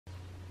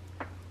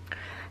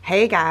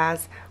Hey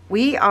guys,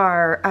 we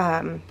are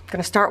going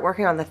to start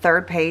working on the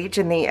third page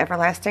in the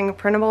Everlasting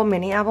Printable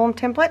Mini Album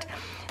template.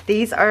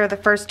 These are the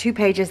first two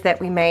pages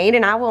that we made,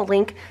 and I will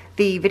link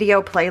the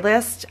video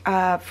playlist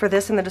for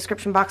this in the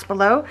description box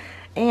below,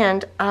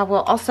 and I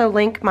will also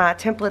link my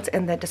templates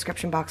in the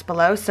description box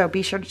below, so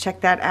be sure to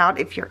check that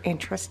out if you're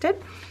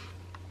interested.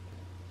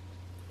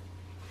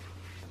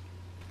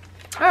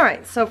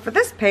 Alright, so for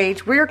this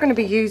page we're going to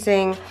be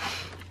using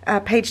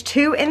page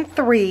 2 and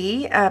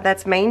 3,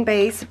 that's main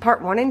base,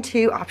 part 1 and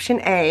 2, option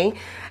A,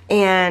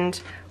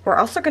 and we're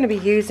also going to be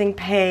using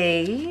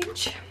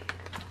page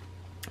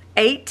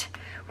 8.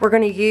 We're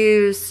going to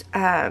use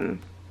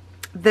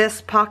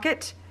this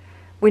pocket.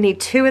 We need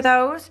 2 of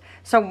those.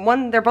 So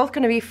they're both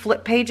going to be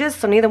flip pages,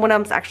 so neither one of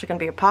them is actually going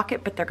to be a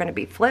pocket, but they're going to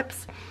be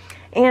flips.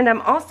 And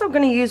I'm also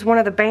going to use one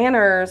of the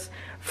banners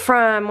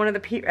from one of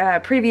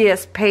the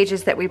previous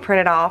pages that we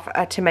printed off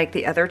to make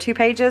the other 2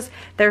 pages.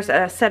 There's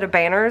a set of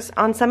banners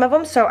on some of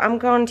them, so I'm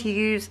going to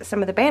use some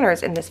of the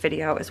banners in this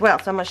video as well.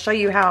 So I'm going to show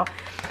you how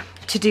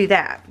to do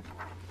that.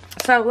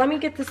 So let me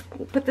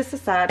put this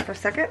aside for a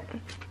second.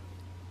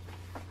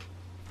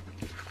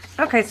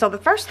 Okay, so the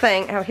first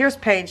thing, here's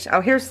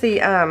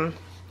the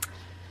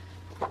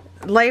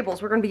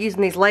labels. We're going to be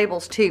using these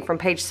labels too from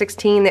page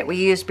 16 that we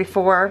used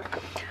before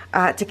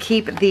to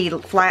keep the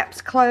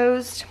flaps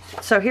closed.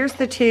 So here's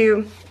the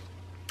 2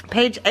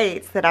 page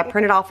 8s that I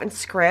printed off in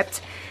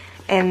script,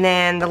 and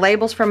then the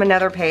labels from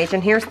another page,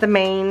 and here's the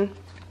main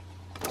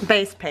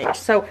base page.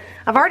 So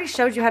I've already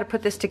showed you how to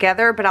put this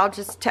together, but I'll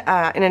just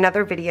in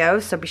another video,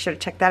 so be sure to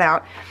check that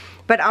out.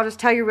 But I'll just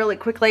tell you really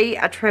quickly,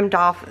 I trimmed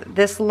off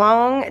this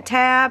long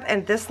tab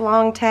and this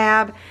long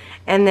tab,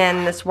 and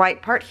then this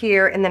white part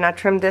here, and then I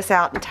trimmed this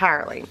out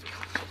entirely.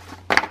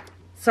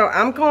 So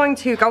I'm going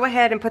to go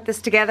ahead and put this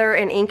together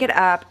and ink it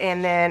up,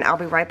 and then I'll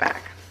be right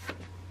back.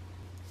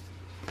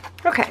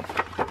 Okay,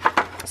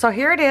 so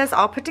here it is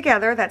all put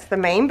together. That's the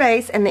main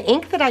base, and the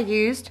ink that I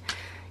used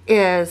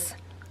is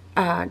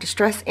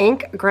Distress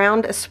Ink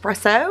Ground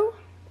Espresso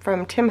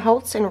from Tim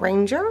Holtz and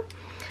Ranger.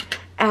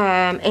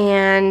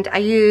 And I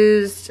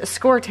used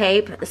score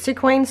tape,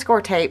 sequin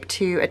score tape,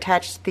 to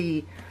attach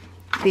the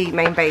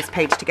main base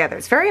page together.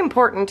 It's very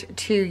important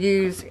to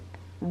use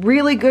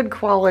really good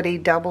quality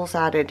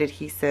double-sided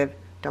adhesive,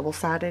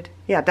 double-sided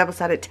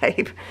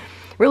tape,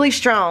 really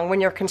strong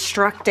when you're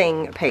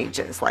constructing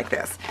pages like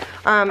this.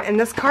 And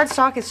this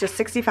cardstock is just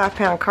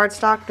 65-pound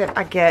cardstock that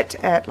I get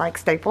at like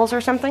Staples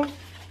or something.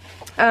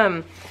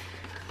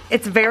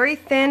 It's very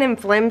thin and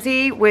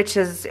flimsy, which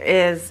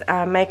is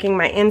making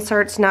my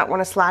inserts not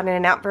want to slide in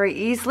and out very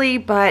easily,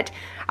 but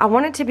I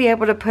wanted to be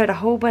able to put a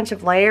whole bunch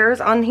of layers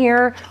on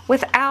here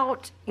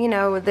without, you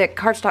know, the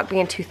cardstock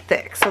being too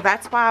thick. So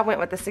that's why I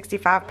went with the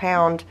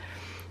 65-pound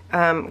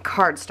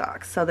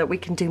cardstock, so that we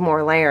can do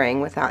more layering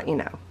without, you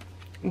know,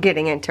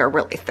 getting into a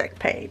really thick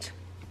page.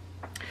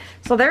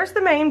 So there's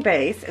the main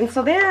base, and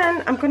so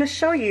then I'm going to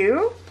show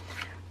you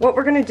what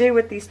we're going to do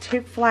with these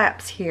 2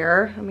 flaps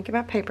here. Let me get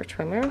my paper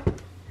trimmer.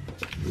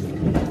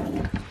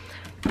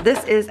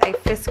 This is a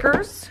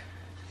Fiskars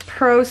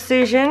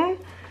Procision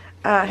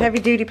heavy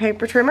duty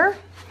paper trimmer.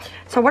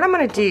 So what I'm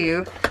going to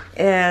do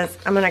is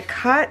I'm going to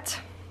cut,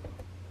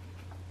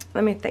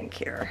 let me think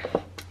here.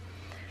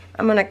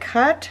 I'm going to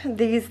cut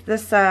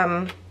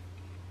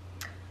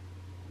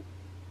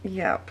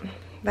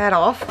that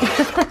off,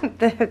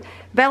 the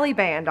belly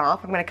band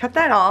off. I'm going to cut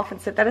that off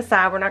and set that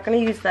aside. We're not going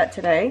to use that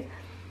today.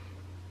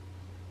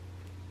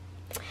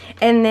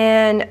 And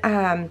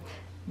then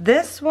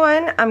this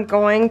one, I'm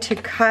going to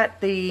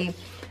cut the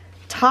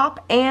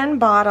top and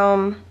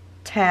bottom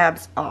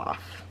tabs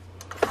off.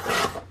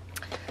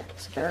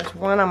 So there's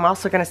one. I'm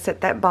also going to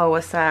set that bow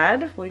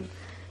aside. We'll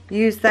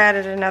use that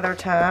at another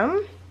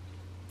time.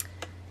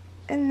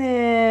 And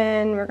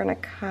then we're going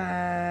to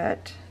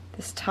cut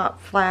this top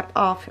flap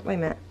off. Wait a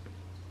minute.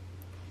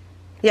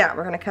 Yeah,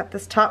 we're going to cut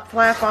this top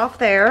flap off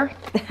there.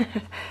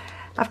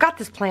 I've got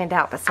this planned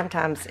out, but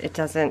sometimes it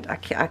doesn't.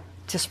 I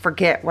just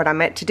forget what I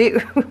meant to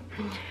do.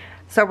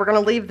 So we're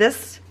going to leave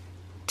this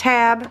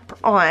tab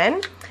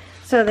on.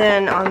 So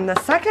then on the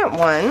second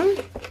one,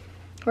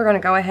 we're going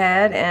to go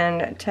ahead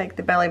and take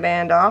the belly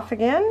band off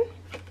again.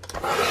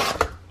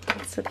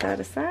 Set that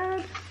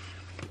aside.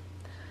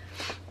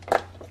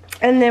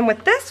 And then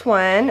with this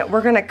one,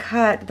 we're going to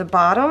cut the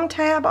bottom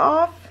tab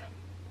off,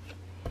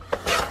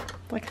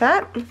 like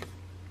that.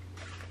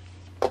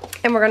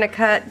 And we're going to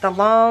cut the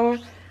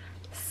long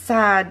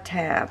side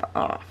tab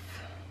off.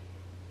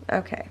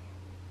 Okay.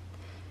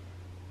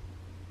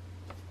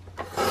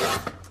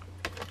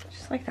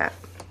 Just like that.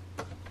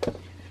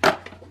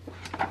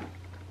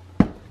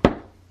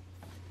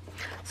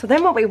 So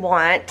then what we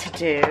want to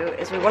do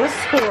is we want to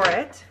score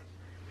it.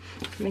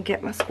 Let me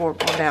get my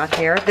scoreboard out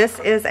here. This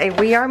is a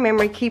We Are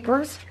Memory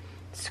Keepers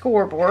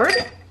scoreboard.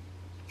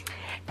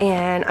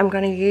 And I'm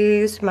going to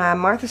use my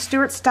Martha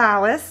Stewart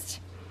Stylist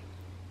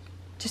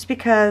just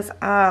because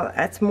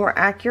it's more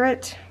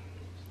accurate.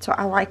 So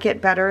I like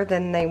it better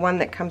than the one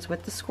that comes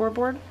with the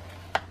scoreboard.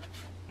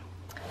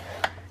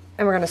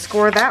 And we're going to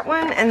score that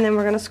one, and then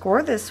we're going to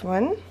score this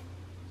one.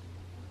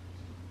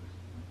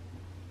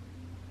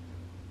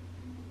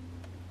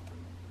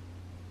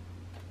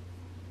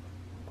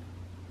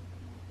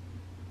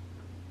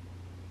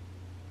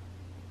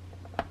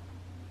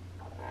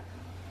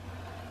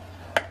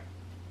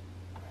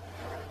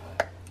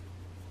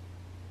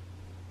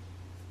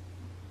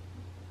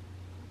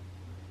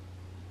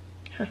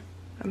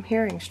 I'm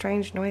hearing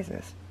strange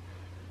noises.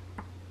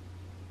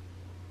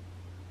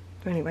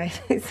 Anyways.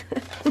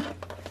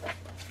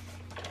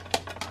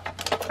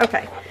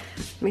 Okay,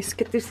 let me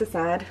get this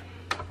aside.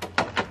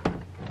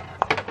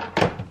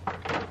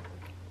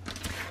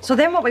 So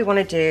then what we want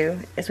to do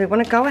is we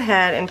want to go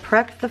ahead and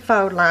prep the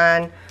faux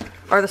line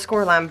or the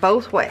score line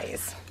both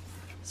ways.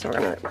 So we're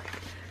going to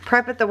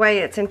prep it the way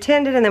it's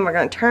intended, and then we're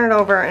going to turn it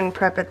over and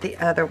prep it the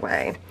other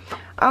way.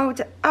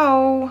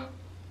 Oh,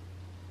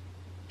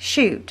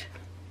 shoot.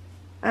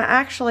 I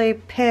actually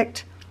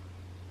picked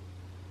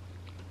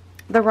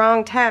the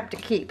wrong tab to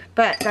keep,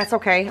 but that's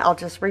okay. I'll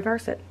just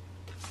reverse it.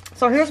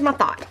 So here's my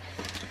thought.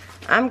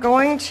 I'm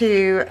going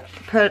to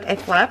put a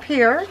flap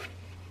here,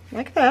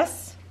 like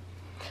this.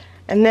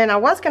 And then I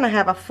was going to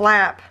have a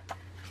flap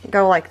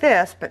go like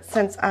this, but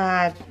since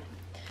I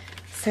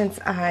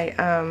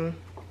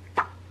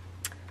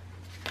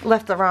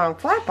left the wrong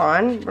flap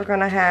on, we're going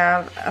to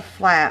have a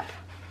flap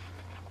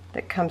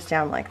that comes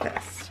down like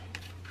this.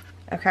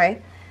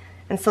 Okay?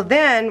 And so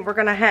then we're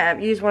going to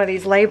use one of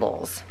these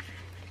labels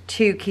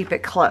to keep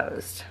it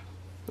closed.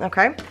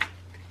 Okay?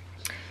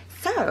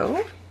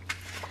 So,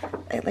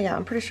 yeah,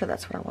 I'm pretty sure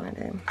that's what I want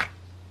to do.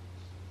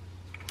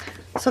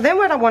 So then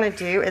what I want to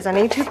do is I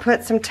need to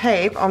put some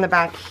tape on the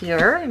back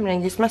here. I'm going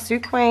to use my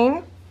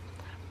Suquane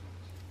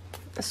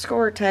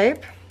score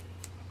tape.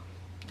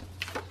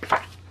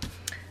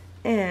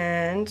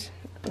 And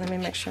let me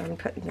make sure I'm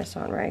putting this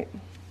on right.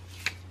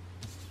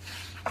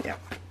 Yeah.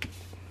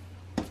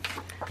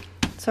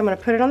 So I'm going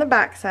to put it on the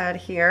back side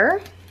here.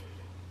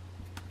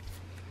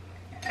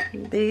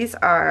 These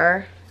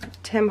are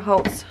Tim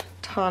Holtz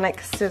tonic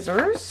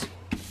scissors.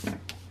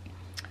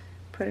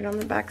 Put it on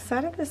the back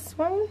side of this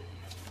one.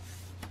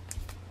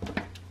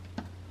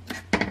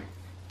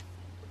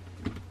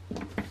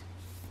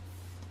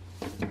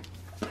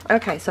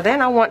 Okay, so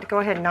then I want to go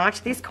ahead and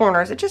notch these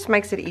corners. It just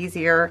makes it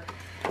easier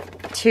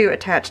to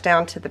attach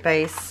down to the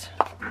base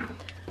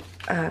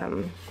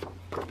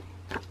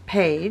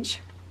page.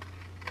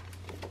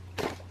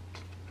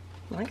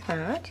 Like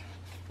that.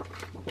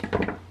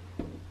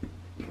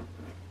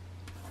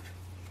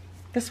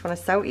 This one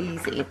is so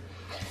easy.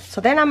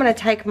 So then I'm going to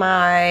take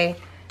my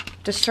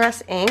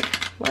Distress ink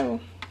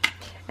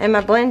and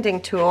my blending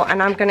tool,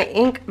 and I'm going to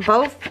ink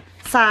both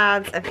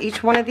sides of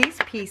each one of these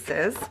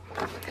pieces,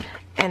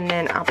 and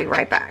then I'll be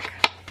right back.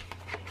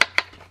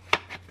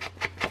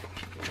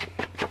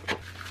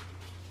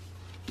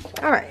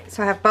 Alright,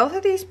 so I have both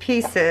of these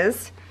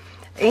pieces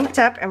inked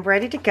up and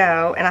ready to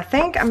go, and I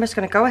think I'm just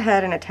going to go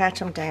ahead and attach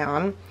them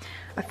down.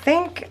 I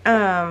think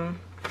I'm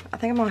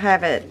going to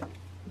have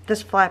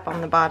this flap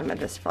on the bottom of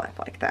this flap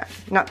like that.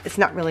 It's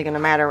not really going to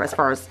matter as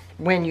far as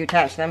when you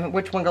attach them,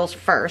 which one goes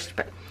first.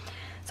 But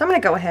so I'm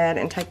going to go ahead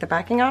and take the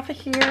backing off of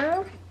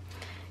here,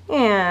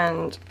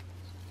 and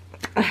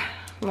I'm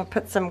going to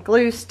put some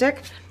glue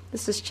stick.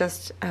 This is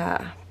just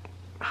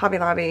Hobby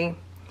Lobby.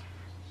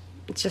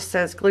 It just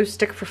says glue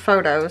stick for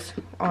photos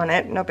on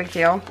it. No big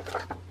deal.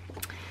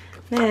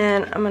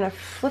 Then I'm going to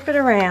flip it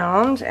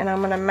around, and I'm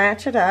going to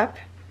match it up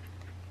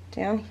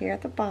down here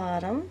at the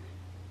bottom.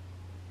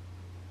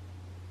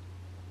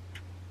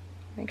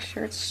 Make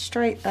sure it's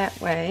straight that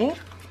way.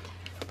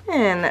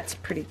 And that's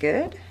pretty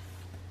good.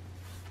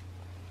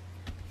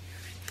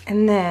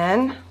 And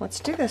then let's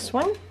do this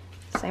one.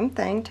 Same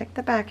thing, take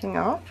the backing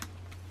off.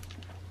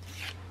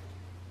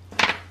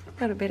 A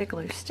little bit of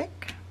glue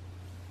stick.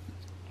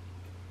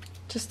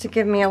 Just to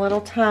give me a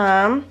little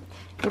time,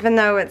 even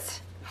though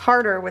it's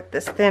harder with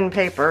this thin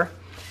paper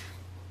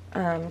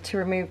to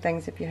remove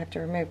things if you have to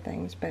remove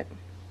things. But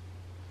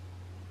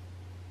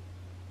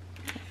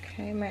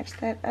okay, match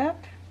that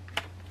up.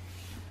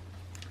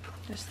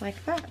 Just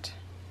like that.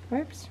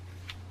 Whoops.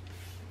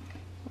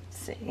 Let's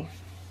see.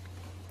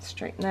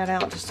 Straighten that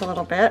out just a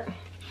little bit.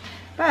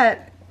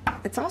 But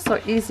it's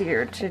also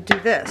easier to do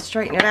this.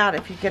 Straighten it out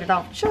if you get it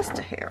off just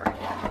a hair.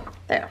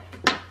 There.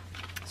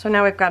 So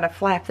now we've got a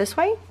flap this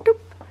way. Doop,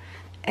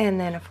 and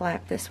then a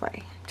flap this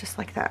way. Just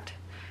like that.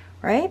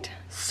 Right?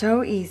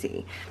 So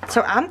easy.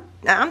 So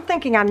I'm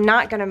thinking I'm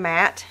not going to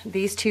mat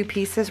these two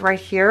pieces right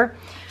here.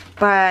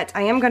 But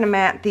I am going to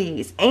mat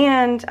these.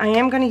 And I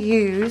am going to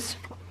use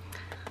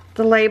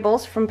the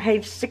labels from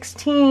page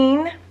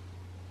 16,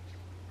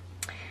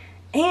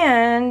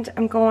 and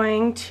I'm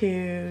going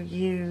to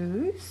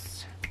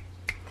use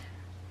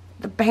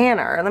the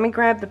banner. Let me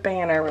grab the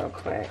banner real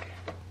quick.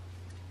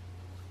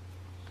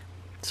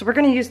 So we're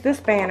going to use this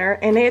banner,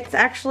 and it's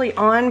actually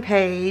on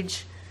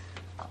page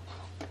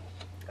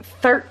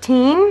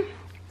 13.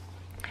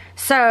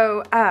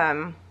 So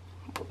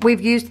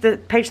we've used the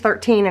page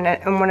 13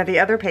 in one of the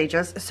other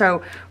pages,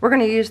 so we're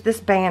going to use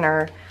this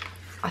banner.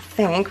 I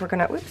think we're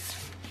going to,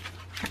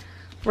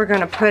 we're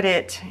going to put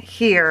it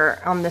here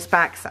on this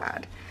back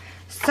side.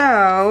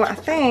 So I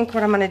think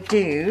what I'm going to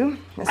do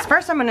is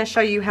first I'm going to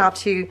show you how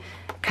to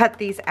cut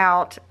these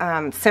out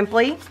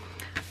simply.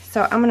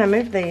 So I'm going to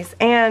move these,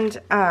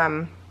 and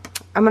I'm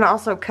going to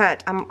also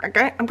cut, I'm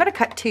going to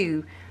cut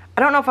two.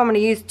 I don't know if I'm going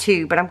to use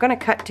two, but I'm going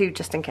to cut two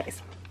just in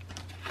case.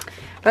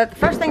 But the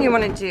first thing you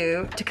want to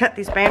do to cut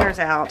these banners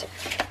out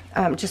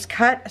just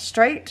cut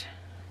straight.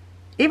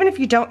 Even if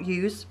you don't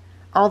use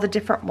all the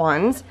different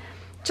ones,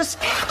 just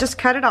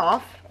cut it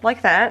off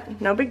like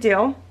that. No big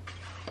deal,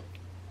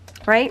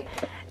 right?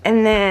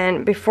 And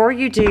then before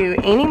you do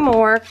any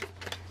more,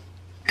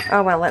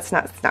 oh well, it's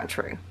not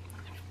true.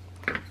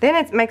 Then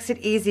it makes it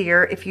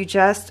easier if you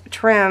just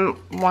trim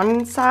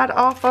one side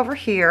off over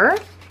here,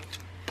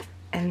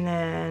 and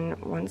then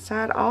one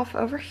side off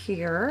over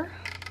here,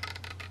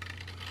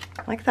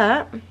 like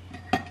that.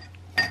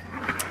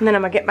 And then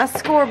I'm gonna get my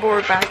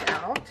scoreboard back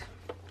out.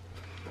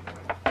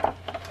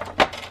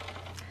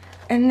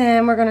 And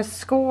then we're gonna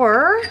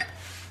score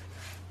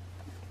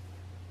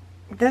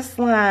this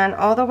line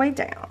all the way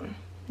down.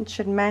 It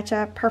should match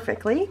up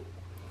perfectly.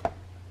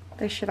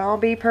 They should all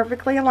be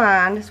perfectly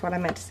aligned, is what I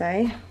meant to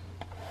say.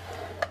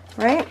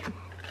 Right?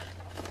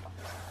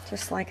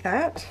 Just like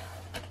that.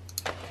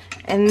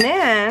 And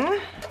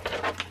then,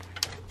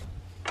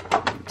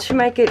 to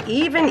make it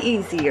even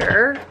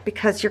easier,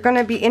 because you're going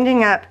to be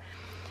ending up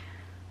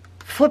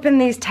flipping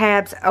these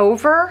tabs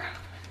over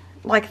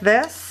like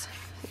this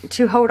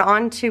to hold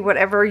on to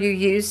whatever you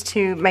use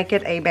to make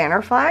it a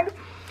banner flag.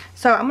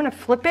 So I'm going to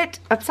flip it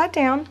upside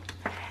down,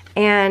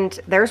 and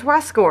there's where I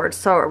scored.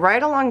 So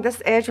right along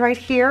this edge right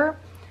here,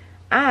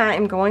 I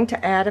am going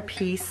to add a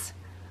piece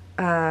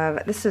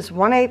of, this is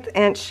 1/8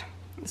 inch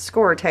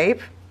score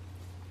tape.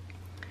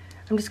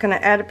 I'm just going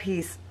to add a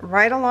piece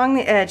right along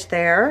the edge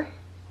there.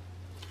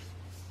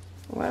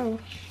 Whoa.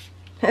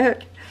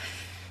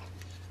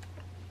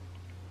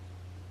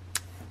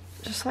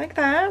 Just like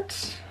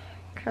that.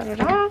 Cut it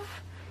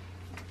off.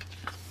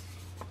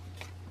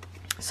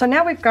 So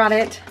now we've got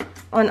it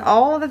on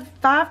all of the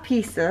 5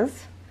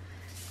 pieces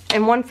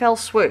in one fell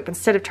swoop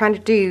instead of trying to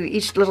do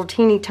each little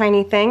teeny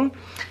tiny thing.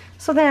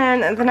 So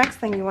then the next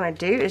thing you want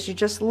to do is you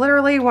just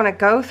literally want to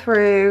go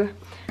through.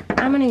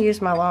 I'm going to use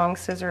my long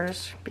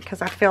scissors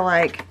because I feel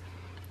like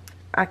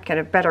I get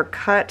a better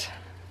cut,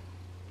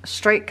 a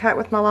straight cut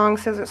with my long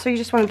scissors. So you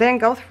just want to then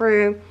go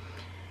through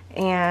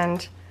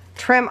and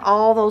trim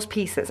all those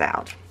pieces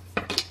out.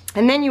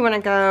 And then you want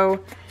to go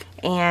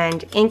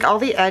and ink all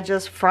the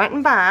edges front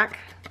and back,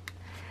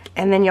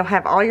 and then you'll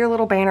have all your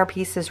little banner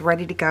pieces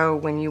ready to go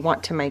when you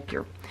want to make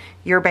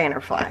your banner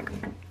flag.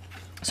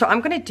 So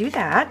I'm going to do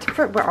that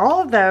for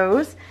all of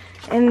those.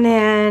 And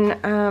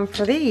then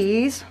for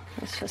these,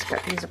 let's just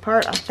get these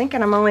apart. I'm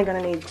thinking I'm only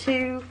going to need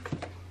 2.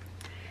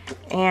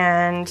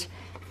 And,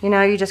 you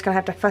know, you're just going to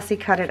have to fussy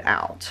cut it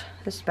out.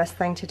 This is the best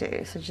thing to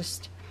do. So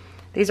just,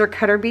 these are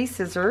Cutter Bee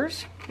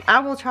scissors. I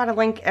will try to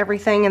link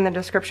everything in the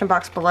description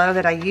box below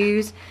that I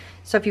use.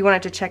 So if you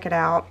wanted to check it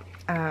out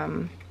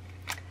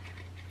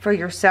for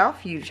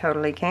yourself, you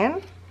totally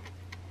can.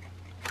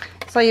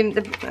 So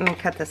let me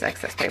cut this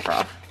excess paper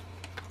off.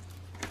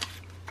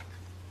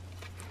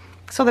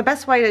 So the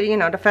best way to, you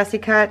know, to fussy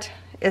cut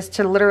is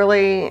to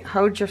literally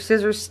hold your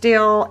scissors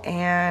still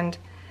and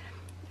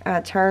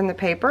turn the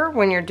paper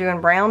when you're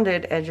doing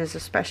rounded edges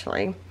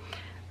especially.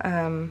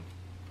 It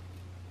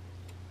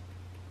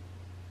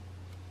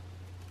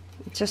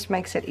just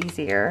makes it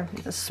easier,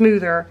 a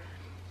smoother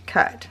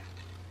cut.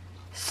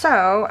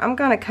 So I'm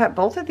going to cut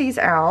both of these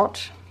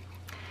out,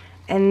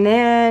 and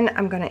then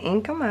I'm going to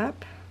ink them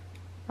up.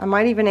 I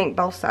might even ink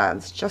both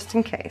sides just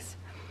in case.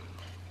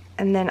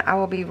 And then I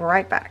will be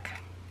right back.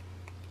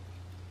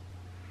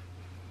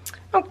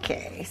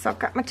 Okay, so I've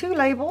got my 2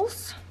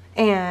 labels,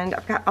 and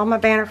I've got all my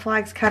banner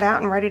flags cut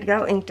out and ready to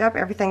go, inked up,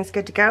 everything's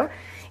good to go.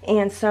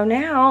 And so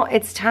now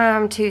it's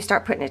time to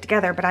start putting it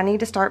together, but I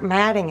need to start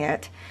matting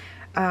it,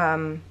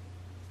 putting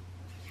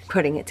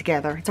it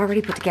together. It's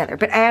already put together,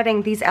 but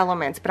adding these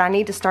elements, but I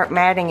need to start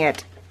matting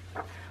it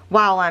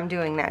while I'm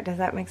doing that. Does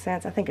that make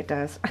sense? I think it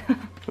does.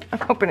 I'm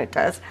hoping it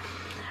does.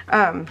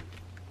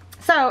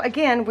 So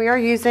again, we are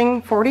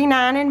using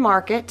 49 in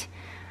Market.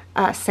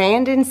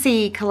 Sand and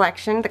Sea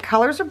collection. The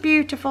colors are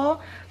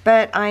beautiful,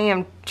 but I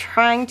am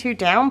trying to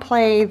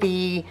downplay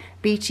the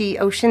beachy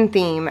ocean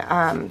theme.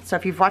 So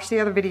if you've watched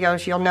the other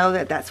videos, you'll know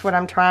that that's what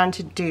I'm trying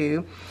to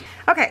do.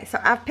 Okay, so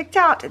I've picked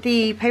out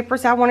the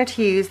papers I wanted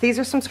to use. These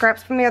are some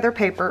scraps from the other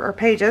paper or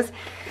pages,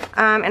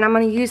 and I'm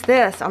going to use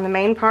this on the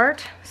main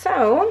part.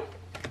 So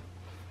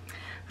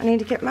I need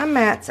to get my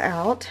mats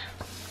out,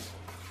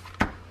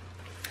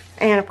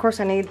 and of course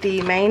I need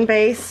the main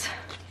base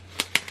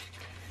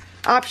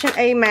option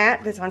A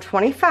mat that's on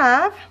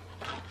 25,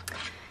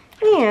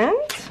 and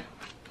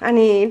I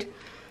need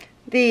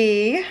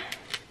the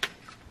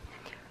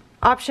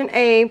option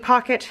A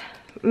pocket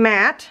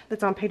mat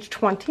that's on page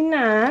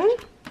 29,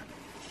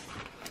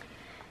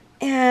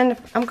 and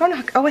I'm going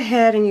to go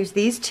ahead and use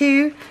these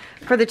 2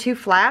 for the 2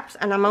 flaps,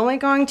 and I'm only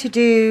going to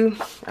do,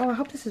 oh, I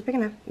hope this is big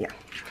enough. Yeah,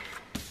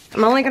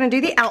 I'm only going to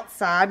do the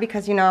outside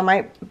because, you know, I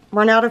might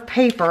run out of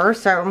paper,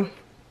 so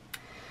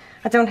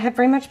I don't have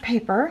very much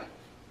paper.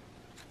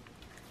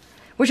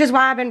 Which is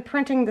why I've been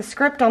printing the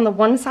script on the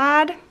one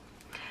side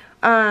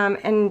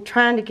and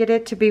trying to get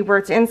it to be where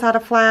it's inside a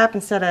flap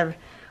instead of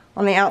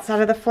on the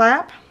outside of the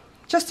flap,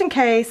 just in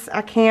case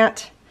I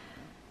can't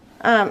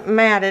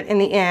mat it in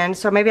the end.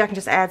 So maybe I can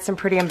just add some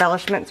pretty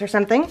embellishments or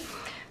something.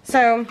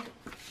 So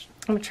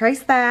I'm gonna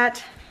trace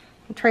that.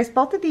 And trace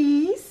both of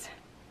these.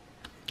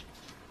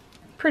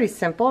 Pretty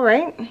simple,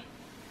 right?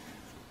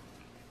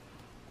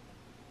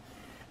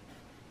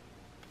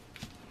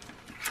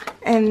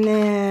 And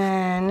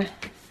then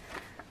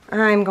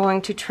I'm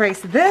going to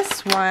trace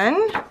this one.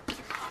 I'm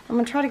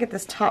going to try to get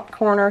this top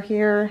corner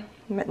here,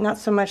 but not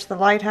so much the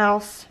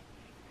lighthouse.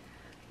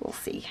 We'll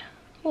see.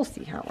 We'll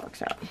see how it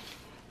works out.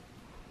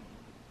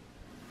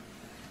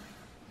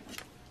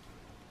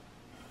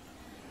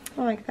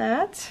 Like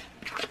that.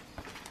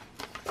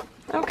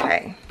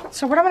 Okay,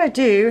 so what I'm going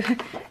to do,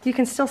 you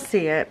can still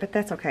see it, but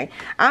that's okay.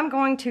 I'm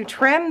going to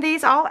trim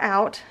these all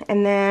out,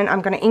 and then I'm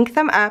going to ink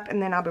them up,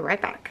 and then I'll be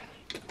right back.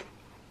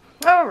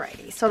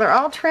 Alrighty, so they're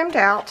all trimmed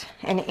out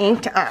and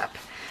inked up.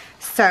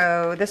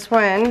 So this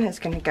one is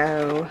going to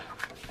go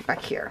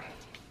back here,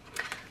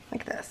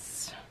 like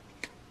this.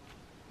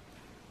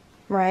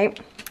 Right,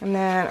 and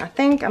then I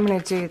think I'm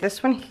going to do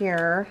this one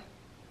here,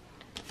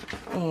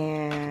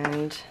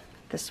 and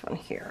this one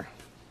here,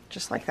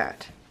 just like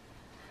that.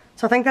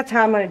 So I think that's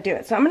how I'm going to do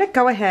it. So I'm going to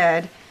go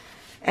ahead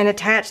and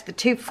attach the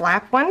two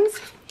flap ones.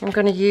 I'm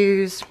going to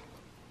use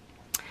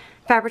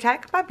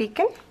Fabri-Tac by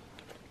Beacon.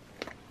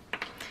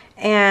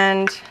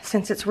 And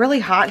since it's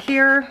really hot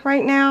here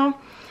right now,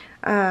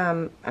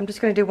 I'm just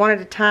going to do one at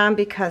a time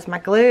because my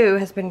glue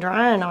has been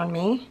drying on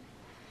me.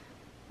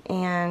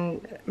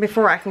 And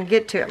before I can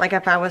get to it, like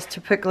if I was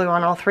to put glue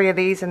on all three of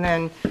these and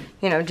then,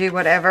 you know, do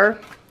whatever,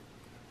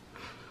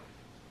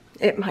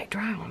 it might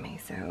dry on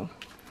me. So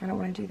I don't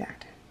want to do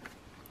that.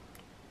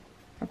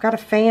 I've got a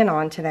fan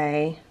on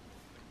today.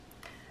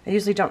 I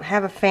usually don't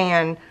have a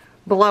fan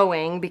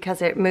blowing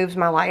because it moves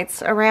my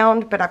lights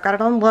around, but I've got it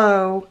on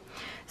low,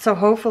 so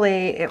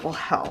hopefully it will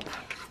help.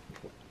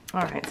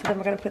 Alright, so then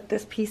we're going to put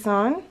this piece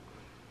on.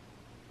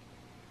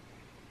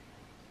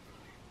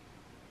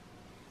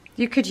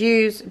 You could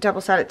use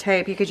double-sided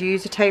tape, you could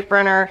use a tape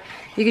runner,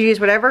 you could use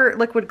whatever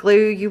liquid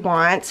glue you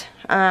want.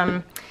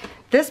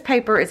 This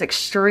paper is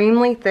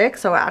extremely thick,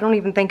 so I don't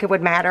even think it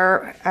would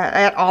matter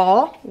at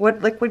all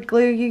what liquid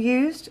glue you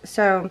used.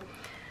 So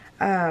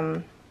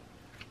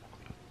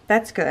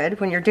that's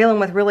good. When you're dealing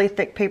with really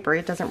thick paper,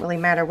 it doesn't really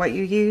matter what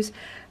you use.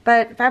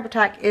 But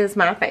Fabri-Tac is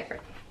my favorite.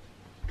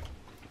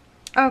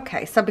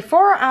 Okay, so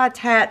before I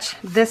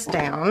attach this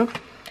down,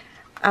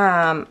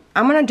 I'm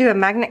going to do a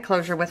magnet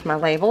closure with my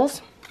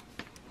labels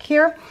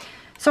here.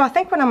 So I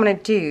think what I'm going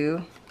to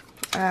do...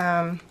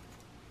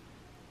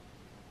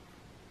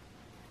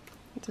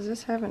 does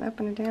this have an up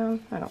and a down?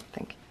 I don't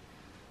think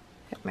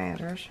it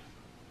matters.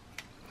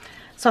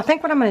 So I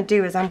think what I'm going to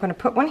do is I'm going to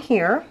put one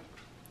here,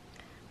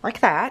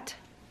 like that,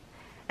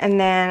 and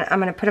then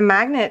I'm going to put a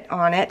magnet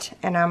on it,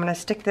 and I'm going to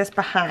stick this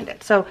behind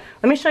it. So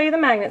let me show you the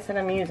magnets that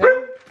I'm using.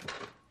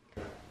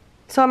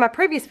 So in my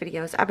previous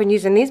videos, I've been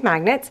using these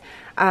magnets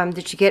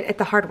that you get at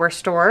the hardware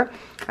store.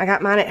 I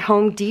got mine at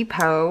Home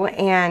Depot,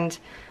 and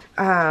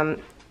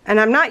I'm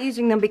not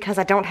using them because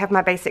I don't have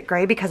my basic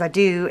gray, because I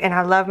do, and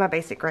I love my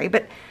basic gray,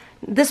 but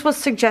this was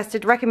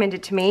suggested,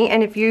 recommended to me,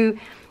 and if you're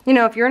in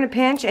a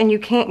pinch and you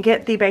can't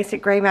get the basic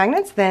gray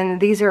magnets, then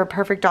these are a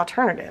perfect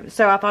alternative.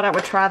 So I thought I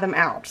would try them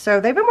out. So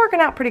they've been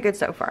working out pretty good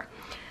so far.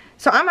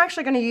 So I'm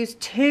actually going to use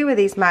 2 of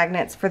these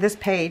magnets for this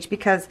page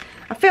because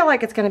I feel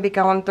like it's going to be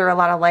going through a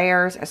lot of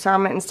layers.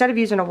 So instead of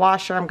using a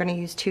washer, I'm going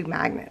to use 2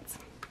 magnets.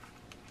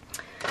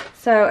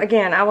 So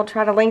again, I will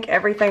try to link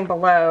everything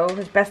below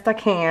as best I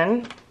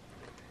can.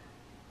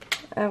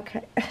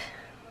 Okay.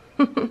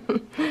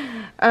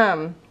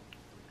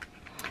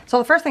 So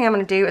the first thing I'm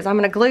going to do is I'm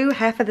going to glue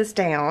half of this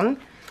down.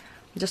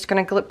 I'm just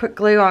going to put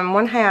glue on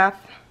one half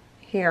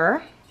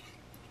here.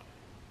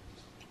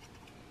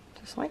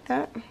 Just like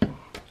that.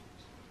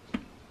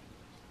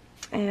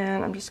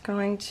 And I'm just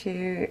going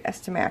to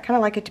estimate. I kind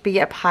of like it to be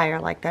up higher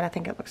like that. I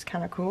think it looks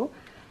kind of cool.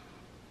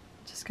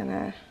 Just going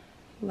to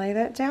lay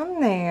that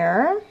down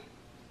there.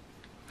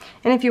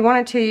 And if you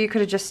wanted to, you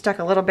could have just stuck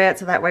a little bit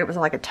so that way it was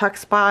like a tuck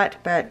spot,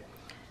 but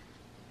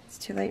it's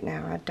too late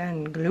now. I've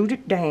done glued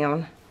it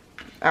down.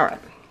 Alright.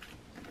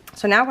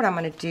 So now what I'm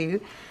going to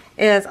do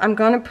is I'm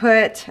going to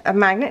put a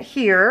magnet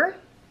here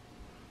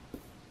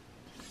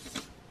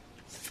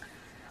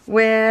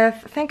with,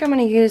 I think I'm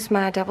going to use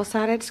my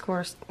double-sided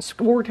score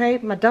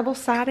tape,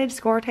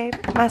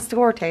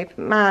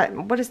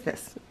 what is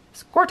this?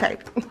 Score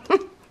tape.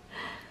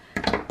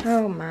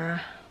 Oh my,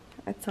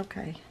 it's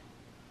okay.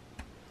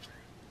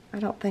 I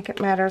don't think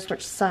it matters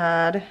which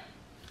side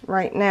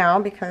right now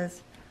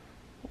because,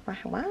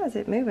 why is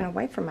it moving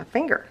away from my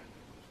finger?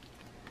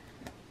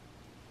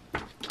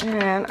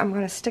 And I'm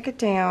going to stick it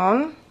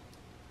down.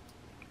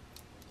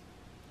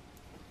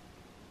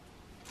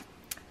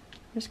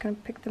 I'm just going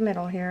to pick the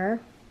middle here.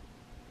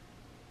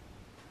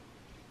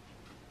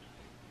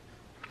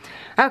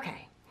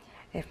 Okay.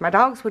 If my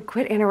dogs would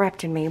quit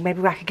interrupting me,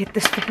 maybe I could get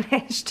this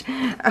finished.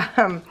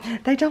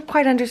 They don't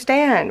quite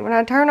understand. When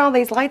I turn all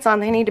these lights on,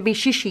 they need to be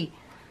shishy.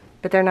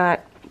 But they're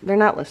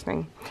not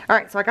listening.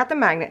 Alright, so I got the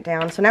magnet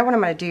down. So now what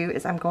I'm going to do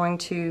is I'm going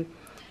to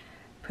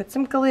put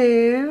some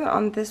glue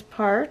on this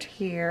part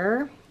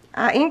here.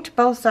 I inked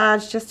both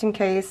sides just in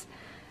case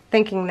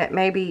thinking that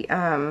maybe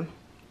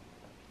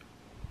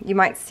you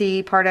might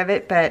see part of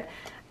it, but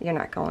you're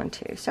not going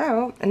to.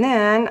 So, and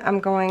then I'm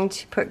going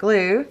to put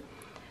glue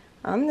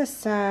on this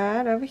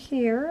side over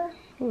here.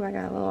 Ooh, I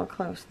got a little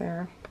close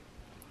there.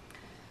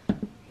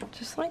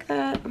 Just like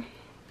that.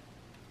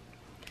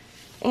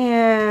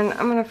 And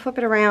I'm going to flip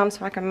it around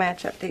so I can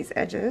match up these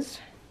edges.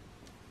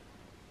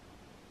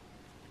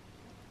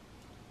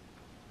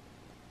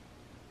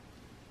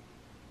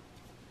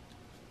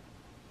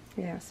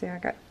 Yeah, see, I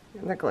got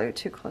the glue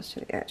too close to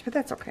the edge, but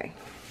that's okay.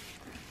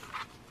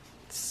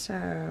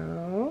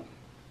 So,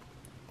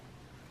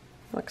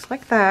 looks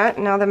like that.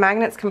 Now the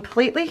magnet's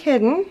completely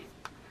hidden,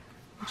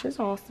 which is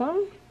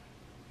awesome.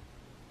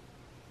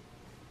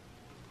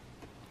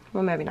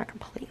 Well, maybe not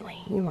completely.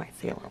 You might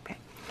see a little bit.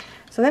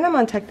 So then I'm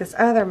going to take this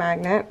other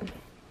magnet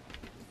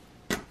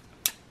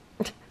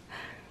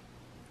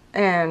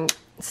and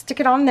stick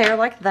it on there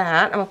like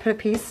that. I'm going to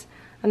put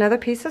another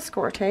piece of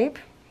score tape,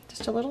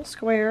 just a little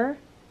square,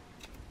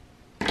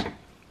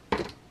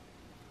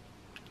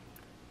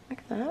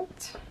 like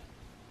that.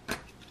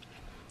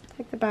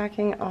 Take the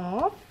backing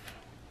off.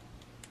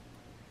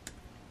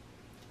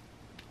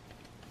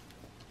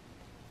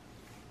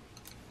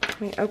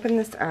 Let me open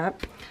this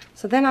up.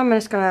 So then I'm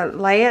just going to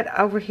lay it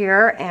over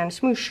here and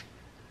smoosh.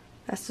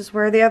 This is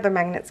where the other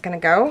magnet's going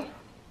to go.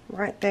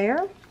 Right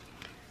there.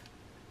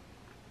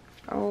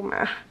 Oh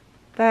my.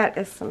 That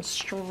is some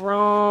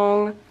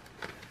strong.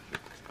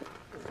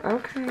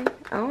 Okay.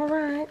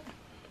 Alright.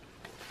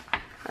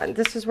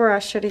 This is where I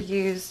should have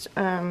used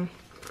a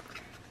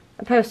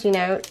Post-it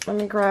note. Let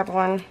me grab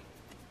one.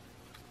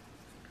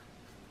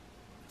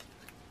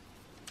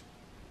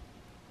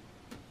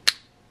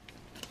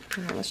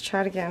 Right, let's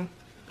try it again.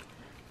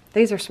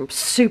 These are some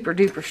super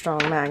duper strong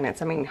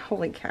magnets. I mean,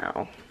 holy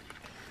cow.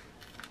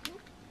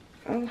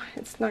 Oh,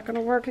 it's not going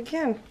to work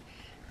again.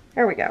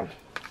 There we go.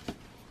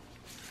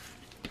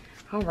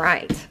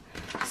 Alright.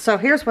 So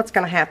here's what's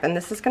going to happen.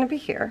 This is going to be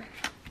here.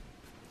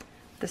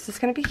 This is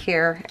going to be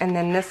here. And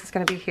then this is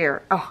going to be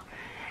here. Oh,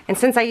 and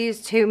since I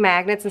used 2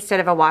 magnets instead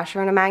of a washer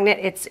and a magnet,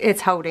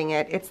 it's holding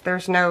it.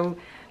 There's no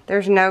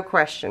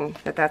question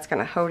that that's going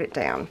to hold it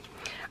down.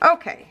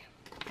 Okay.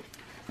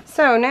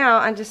 So now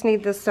I just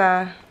need this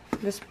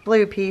this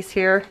blue piece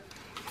here.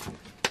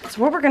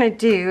 So what we're going to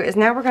do is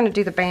now we're going to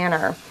do the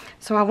banner.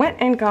 So I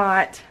went and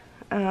got,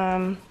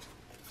 what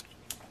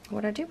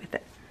did I do with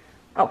it?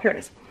 Oh, here it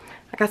is.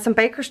 I got some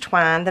baker's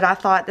twine that I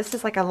thought, this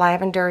is like a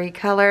lavendery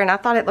color, and I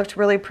thought it looked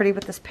really pretty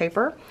with this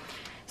paper.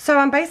 So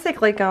I'm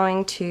basically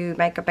going to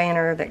make a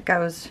banner that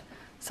goes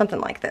something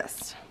like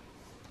this.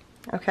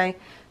 Okay?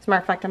 As a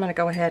matter of fact, I'm going to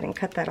go ahead and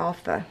cut that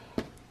off the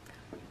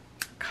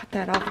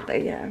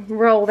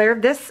roll there.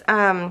 This,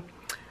 I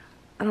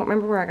don't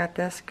remember where I got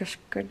this.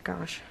 Good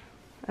gosh.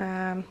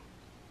 I'll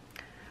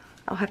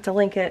have to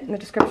link it in the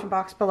description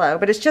box below.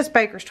 But it's just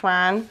baker's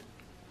twine.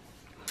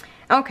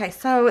 Okay,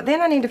 so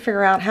then I need to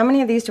figure out how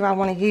many of these do I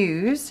want to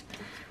use.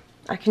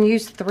 I can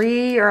use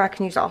 3 or I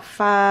can use all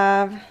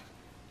 5.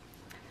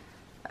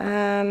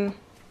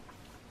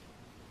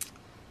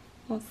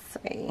 Let's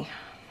see.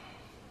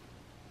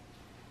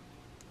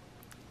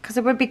 Because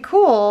it would be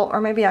cool,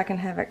 or maybe I can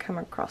have it come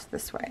across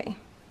this way.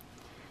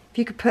 If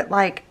you could put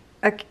like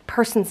a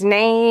person's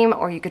name,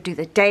 or you could do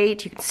the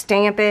date, you could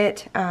stamp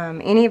it,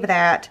 any of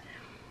that.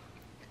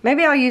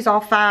 Maybe I'll use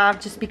all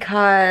 5 just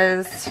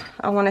because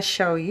I want to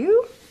show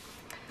you.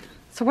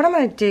 So what I'm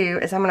going to do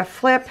is I'm going to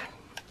flip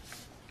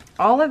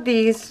all of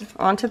these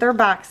onto their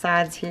back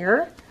sides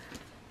here.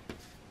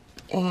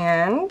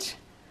 And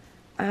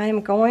I'm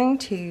going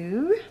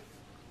to,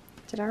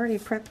 did I already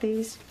prep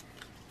these?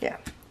 Yeah.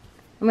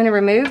 I'm going to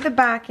remove the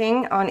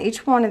backing on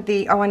each one of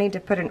the, oh, I need to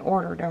put an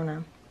order, don't I?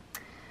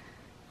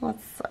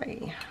 Let's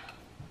see.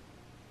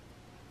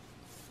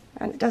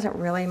 And it doesn't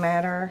really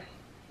matter.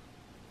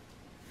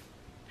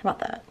 How about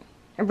that?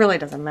 It really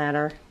doesn't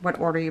matter what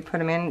order you put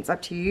them in. It's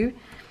up to you.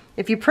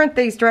 If you print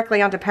these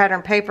directly onto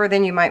pattern paper,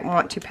 then you might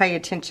want to pay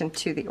attention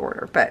to the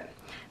order. But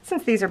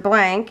since these are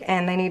blank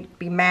and they need to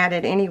be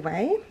matted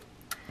anyway,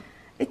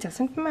 it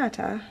doesn't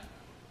matter.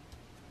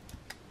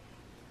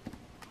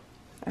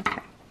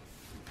 Okay.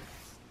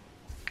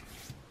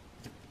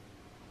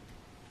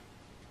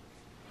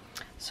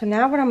 So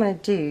now what I'm going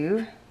to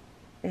do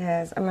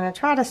is I'm going to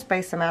try to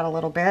space them out a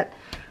little bit,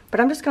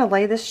 but I'm just going to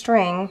lay this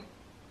string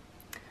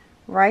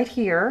right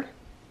here,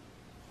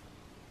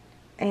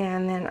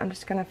 and then I'm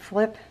just going to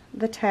flip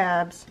the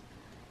tabs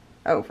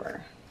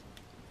over.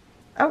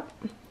 Oh,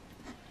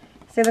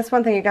 see, that's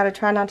one thing you got to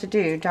try not to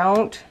do.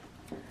 Don't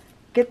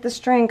get the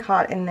string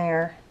caught in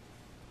there.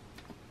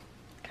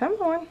 Come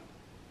on.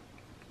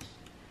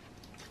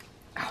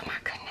 Oh my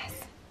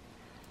goodness.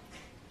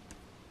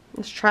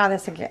 Let's try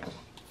this again.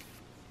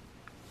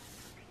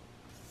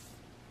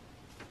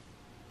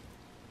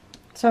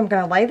 So I'm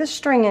going to lay the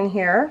string in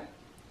here,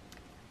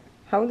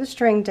 hold the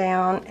string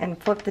down, and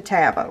flip the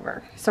tab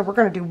over. So we're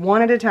going to do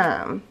one at a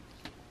time.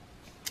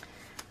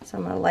 So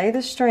I'm going to lay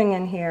the string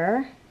in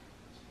here,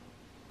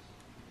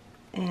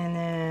 and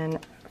then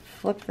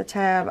flip the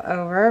tab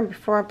over.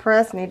 Before I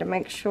press, I need to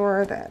make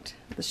sure that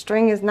the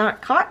string is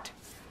not caught.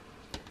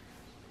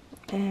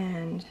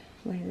 And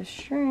lay the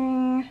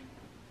string,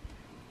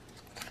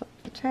 flip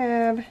the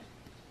tab,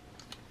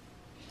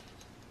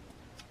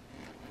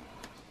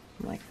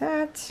 like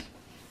that.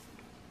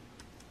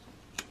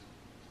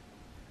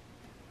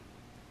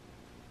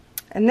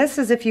 And this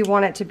is if you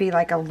want it to be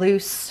like a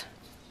loose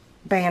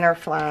banner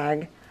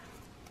flag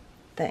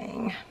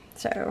thing.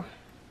 So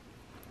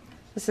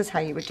this is how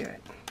you would do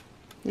it.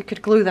 You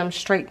could glue them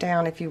straight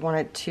down if you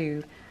wanted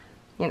to,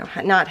 you know,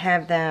 not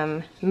have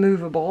them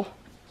movable.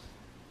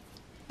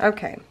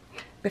 Okay,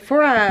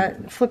 before I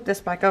flip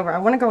this back over, I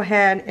want to go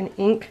ahead and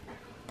ink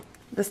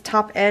this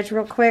top edge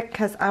real quick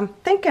because I'm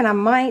thinking I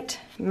might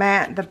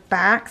mat the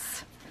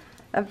backs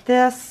of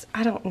this.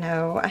 I don't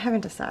know. I haven't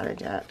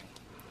decided yet.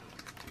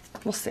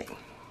 We'll see.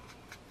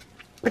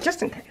 But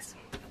just in case.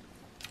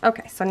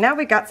 Okay, so now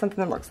we got something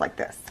that looks like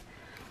this.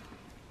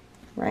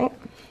 Right?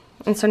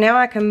 And so now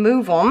I can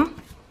move them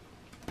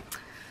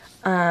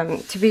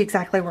to be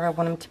exactly where I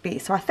want them to be.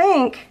 So I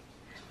think,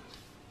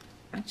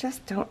 I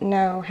just don't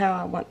know how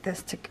I want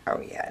this to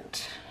go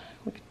yet.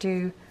 We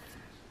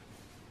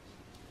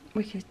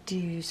could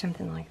do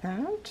something like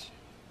that.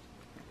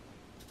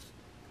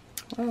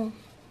 Oh,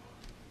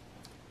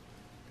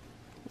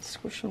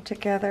 squish them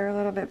together a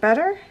little bit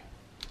better.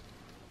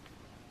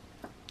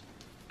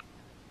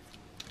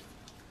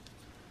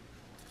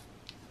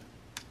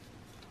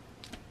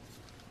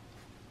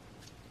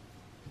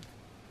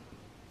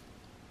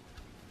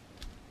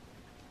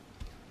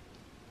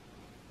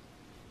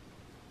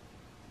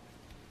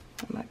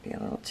 It might be a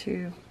little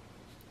too,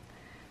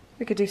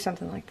 we could do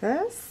something like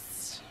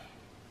this.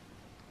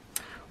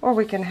 Or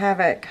we can have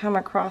it come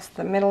across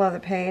the middle of the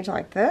page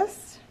like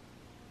this.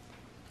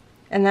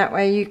 And that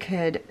way you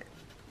could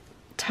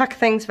tuck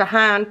things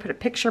behind, put a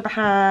picture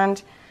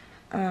behind,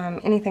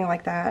 anything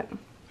like that.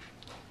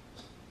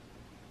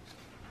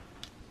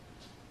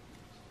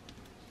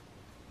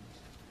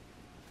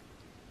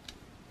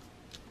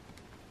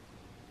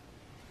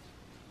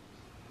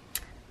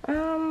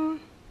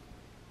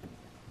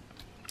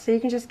 So you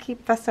can just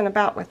keep fussing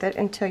about with it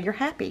until you're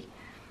happy.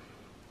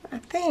 I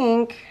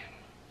think,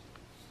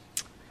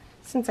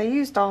 since I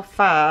used all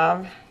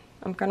 5,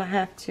 I'm gonna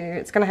have to,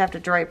 it's gonna have to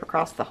drape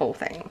across the whole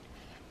thing.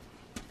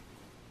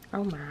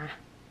 Oh my.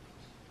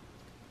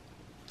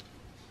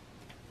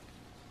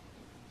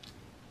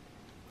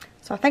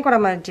 So I think what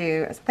I'm gonna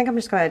do is I think I'm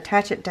just gonna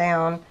attach it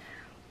down,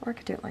 or I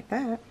could do it like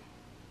that.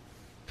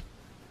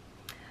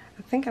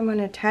 I think I'm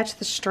gonna attach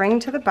the string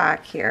to the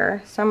back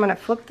here. So I'm gonna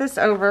flip this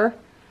over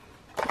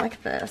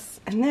like this,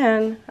 and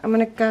then I'm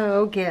gonna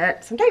go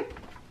get some tape.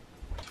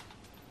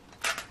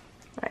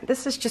 Alright,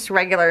 this is just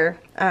regular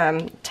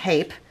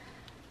tape,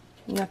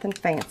 nothing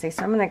fancy.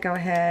 So I'm gonna go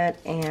ahead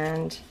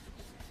and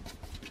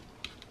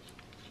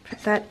put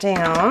that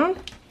down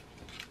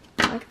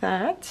like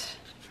that.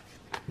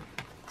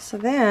 So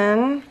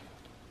then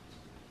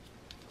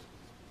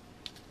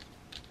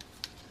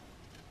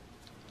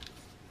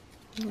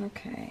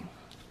okay,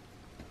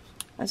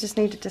 I just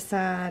need to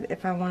decide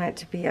if I want it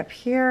to be up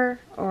here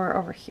or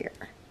over here.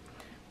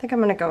 I think I'm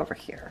going to go over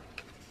here.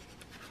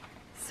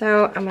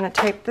 So I'm going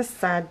to tape this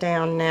side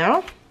down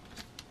now.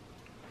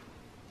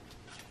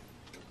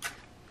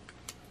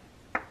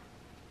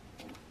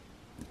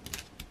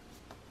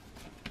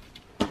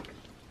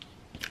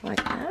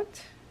 Like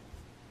that.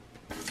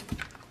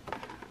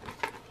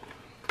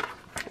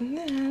 And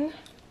then,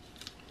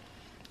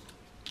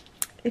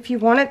 if you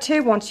wanted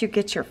to, once you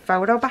get your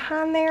photo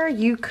behind there,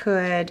 you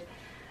could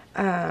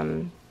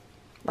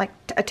like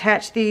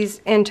attach these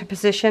into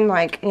position,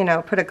 like, you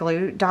know, put a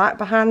glue dot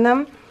behind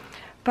them.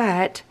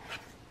 But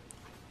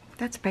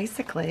that's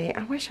basically,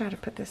 I wish I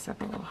had put this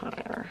up a little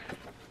higher.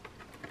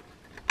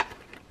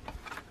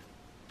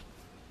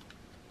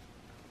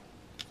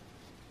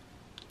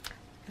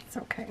 It's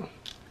okay.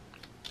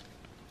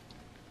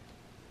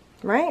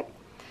 Right?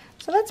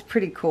 So that's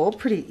pretty cool,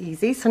 pretty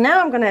easy. So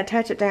now I'm going to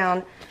attach it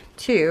down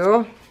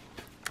to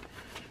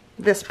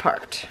this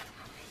part.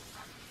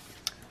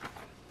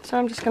 So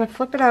I'm just going to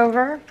flip it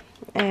over,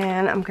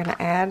 and I'm going to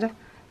add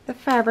the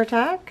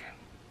Fabri-Tac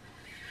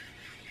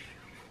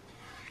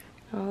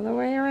all the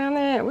way around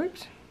there.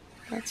 Whoops,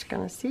 that's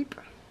going to seep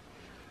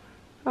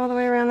all the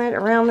way around that,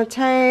 around the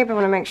tape. I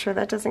want to make sure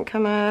that doesn't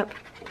come up.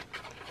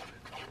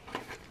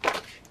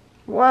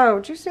 Whoa,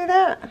 did you see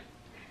that?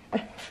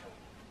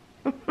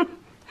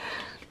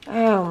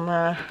 Oh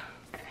my.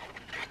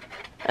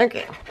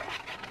 Okay.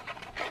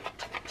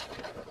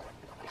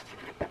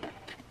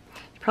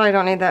 Probably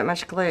don't need that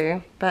much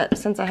glue, but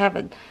since I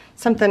have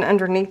something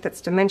underneath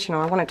that's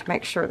dimensional, I wanted to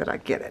make sure that I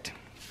get it.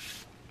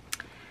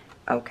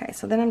 Okay,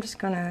 so then I'm just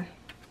gonna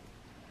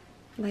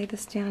lay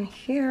this down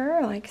here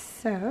like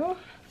so.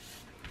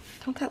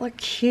 Don't that look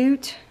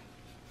cute?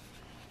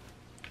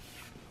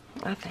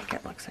 I think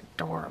it looks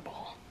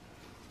adorable.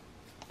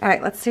 All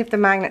right, let's see if the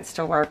magnet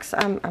still works.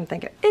 I'm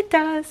thinking it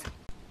does.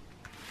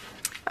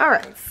 All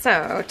right,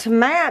 so to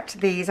mat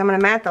these, I'm gonna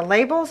mat the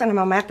labels and I'm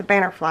gonna mat the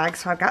banner flags.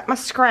 So I've got my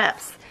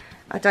scraps.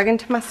 I dug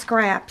into my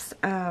scraps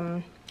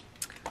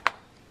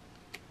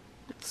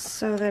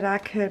so that I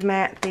could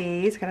mat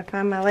these. Gotta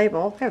find my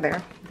label.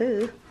 There.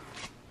 Boo.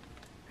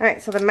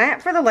 Alright, so the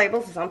mat for the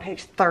labels is on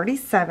page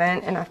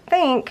 37, and I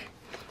think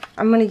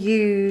I'm gonna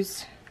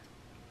use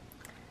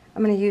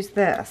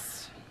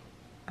this.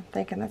 I'm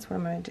thinking that's what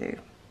I'm gonna do.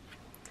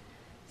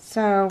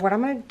 So what I'm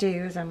gonna do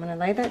is I'm gonna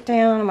lay that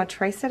down, I'm gonna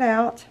trace it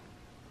out.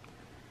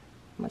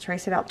 I'm gonna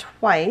trace it out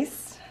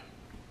twice.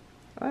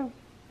 Oh.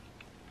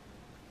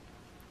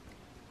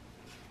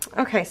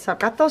 Okay, so I've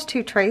got those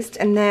two traced,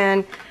 and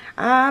then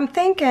I'm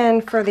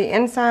thinking for the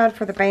inside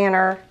for the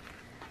banner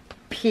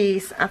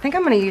piece, I think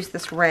I'm going to use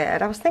this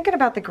red. I was thinking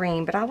about the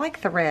green, but I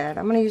like the red.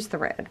 I'm going to use the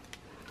red.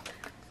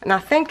 And I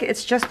think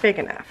it's just big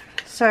enough.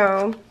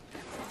 So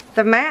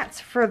the mats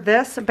for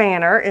this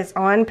banner is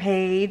on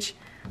page,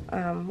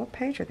 what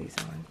page are these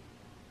on?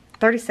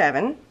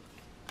 37.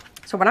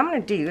 So what I'm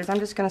going to do is I'm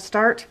just going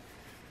to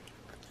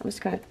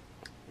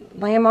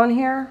lay them on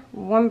here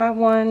one by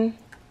one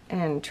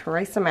and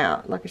trace them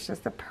out. Look, it's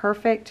just the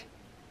perfect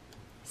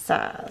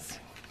size.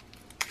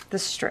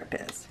 This strip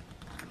is.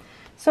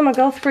 So I'm going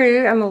to go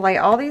through, I'm going to lay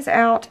all these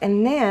out,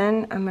 and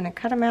then I'm going to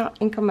cut them out,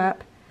 ink them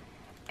up,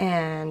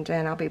 and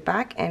then I'll be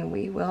back and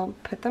we will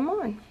put them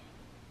on.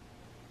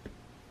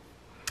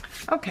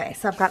 Okay,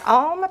 so I've got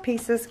all my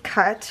pieces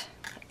cut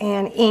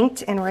and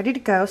inked and ready to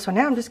go. So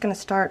now I'm just going to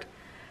start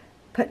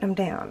putting them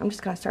down. I'm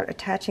just going to start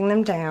attaching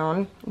them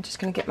down. I'm just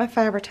going to get my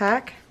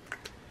Fabri-Tac,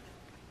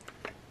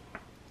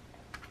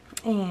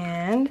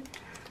 and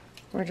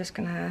we're just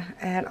going to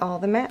add all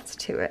the mats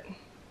to it.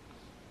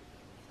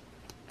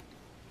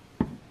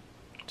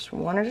 Just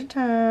one at a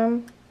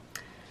time,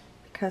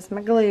 because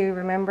my glue,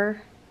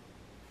 remember?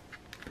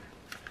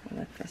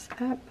 Lift this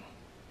up.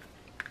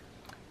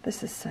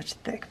 This is such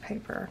thick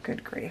paper,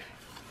 good grief.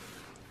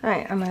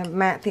 Alright, I'm going to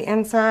mat the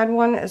inside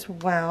one as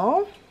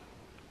well.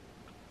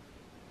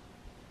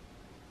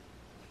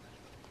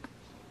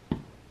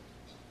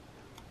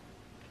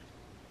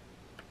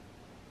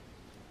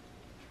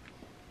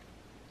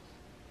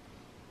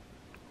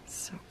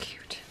 So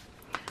cute.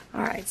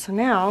 Alright, so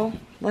now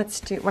let's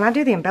do, when I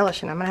do the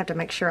embellishing, I'm going to have to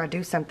make sure I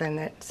do something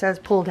that says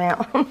pull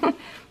down.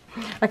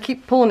 I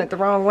keep pulling it the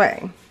wrong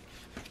way.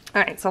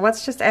 Alright, so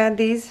let's just add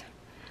these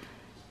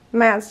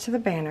mats to the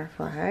banner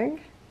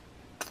flag.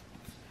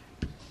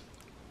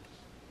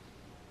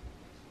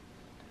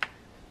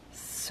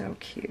 So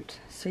cute.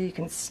 So you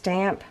can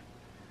stamp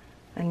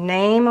a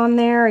name on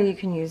there, or you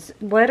can use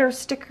letter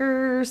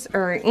stickers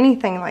or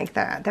anything like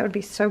that. That would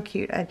be so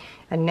cute. A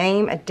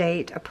name, a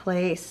date, a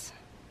place,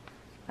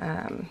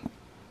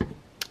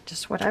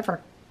 just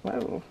whatever.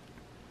 Whoa.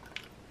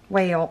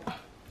 Whale.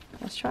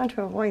 I was trying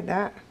to avoid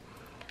that.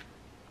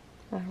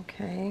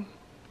 Okay.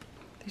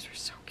 These are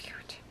so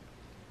cute.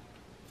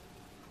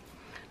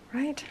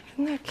 Right?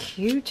 Isn't that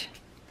cute?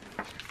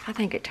 I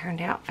think it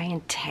turned out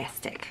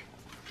fantastic.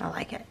 I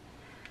like it.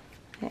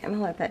 I'm going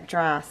to let that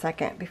dry a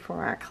second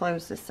before I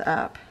close this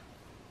up.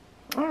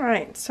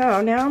 Alright,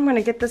 so now I'm going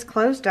to get this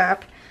closed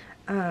up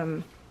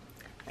and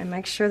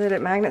make sure that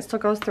it magnet still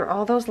goes through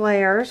all those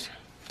layers.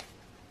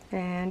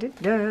 And it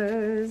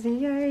does.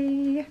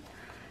 Yay!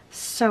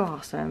 So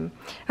awesome.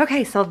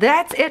 Okay, so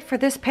that's it for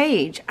this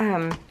page.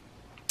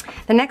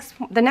 The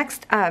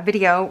next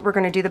video, we're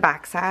going to do the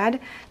back side.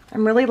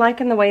 I'm really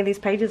liking the way these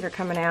pages are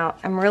coming out.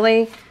 I'm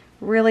really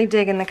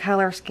digging the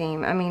color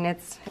scheme. I mean,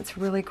 it's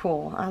really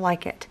cool. I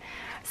like it.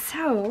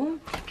 So,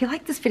 if you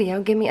like this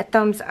video, give me a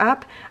thumbs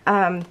up.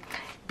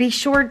 Be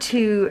sure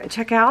to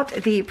check out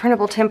the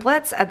printable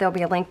templates. There'll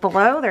be a link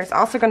below. There's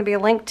also going to be a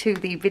link to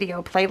the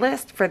video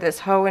playlist for this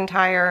whole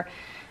entire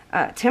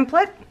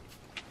template.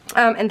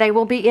 And they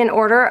will be in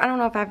order. I don't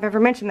know if I've ever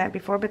mentioned that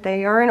before, but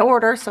they are in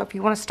order. So if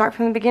you want to start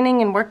from the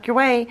beginning and work your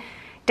way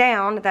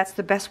down, that's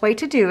the best way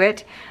to do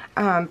it.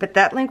 But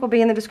that link will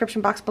be in the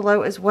description box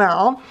below as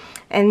well.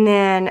 And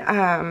then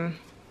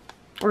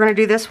we're going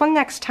to do this one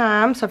next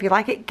time. So if you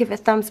like it, give it a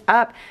thumbs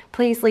up.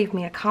 Please leave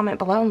me a comment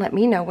below and let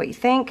me know what you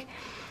think.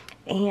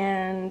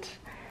 And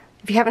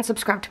if you haven't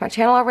subscribed to my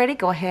channel already,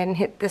 go ahead and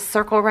hit this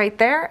circle right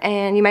there.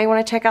 And you may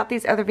want to check out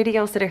these other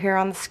videos that are here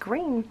on the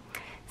screen.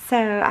 So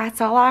that's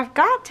all I've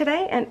got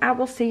today, and I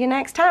will see you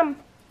next time.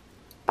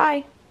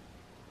 Bye.